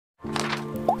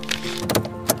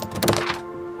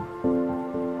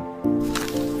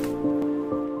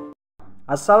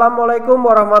Assalamualaikum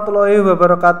warahmatullahi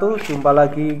wabarakatuh. Jumpa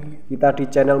lagi kita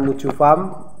di channel Muju Farm.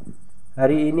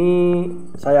 Hari ini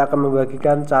saya akan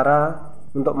membagikan cara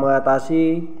untuk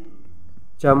mengatasi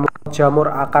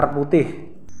jamur akar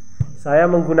putih. Saya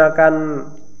menggunakan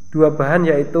dua bahan,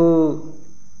 yaitu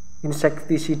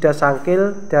insektisida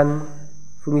sangkil dan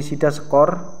fungisida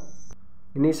skor.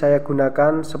 Ini saya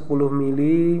gunakan 10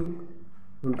 mili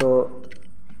untuk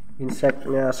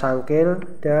inseknya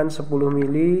sangkil dan 10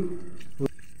 mili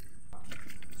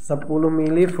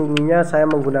funginya saya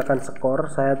menggunakan skor.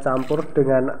 Saya campur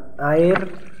dengan air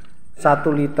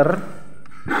 1 liter,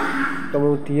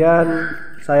 kemudian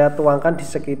saya tuangkan di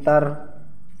sekitar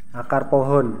akar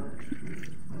pohon.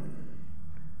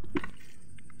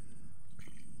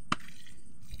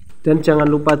 Dan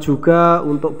jangan lupa juga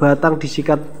untuk batang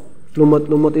disikat,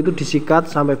 lumut-lumut itu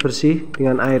disikat sampai bersih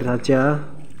dengan air saja.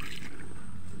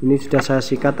 Ini sudah saya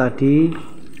sikat tadi,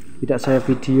 tidak saya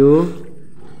video.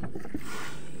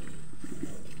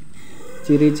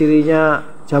 Ciri-cirinya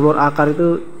jamur akar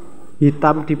itu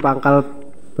hitam di pangkal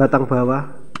batang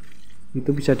bawah, itu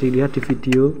bisa dilihat di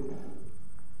video.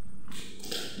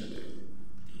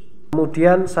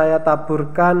 Kemudian saya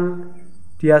taburkan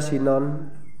diasinon,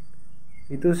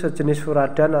 itu sejenis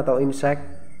furadan atau insek,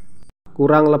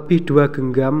 kurang lebih 2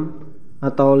 genggam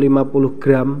atau 50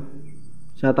 gram.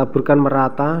 Saya taburkan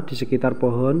merata di sekitar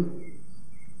pohon.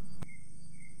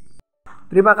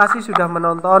 Terima kasih sudah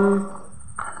menonton.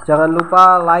 Jangan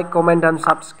lupa like, komen, dan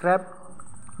subscribe.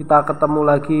 Kita ketemu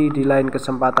lagi di lain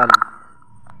kesempatan.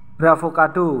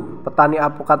 Bravokado, petani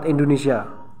alpukat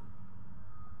Indonesia.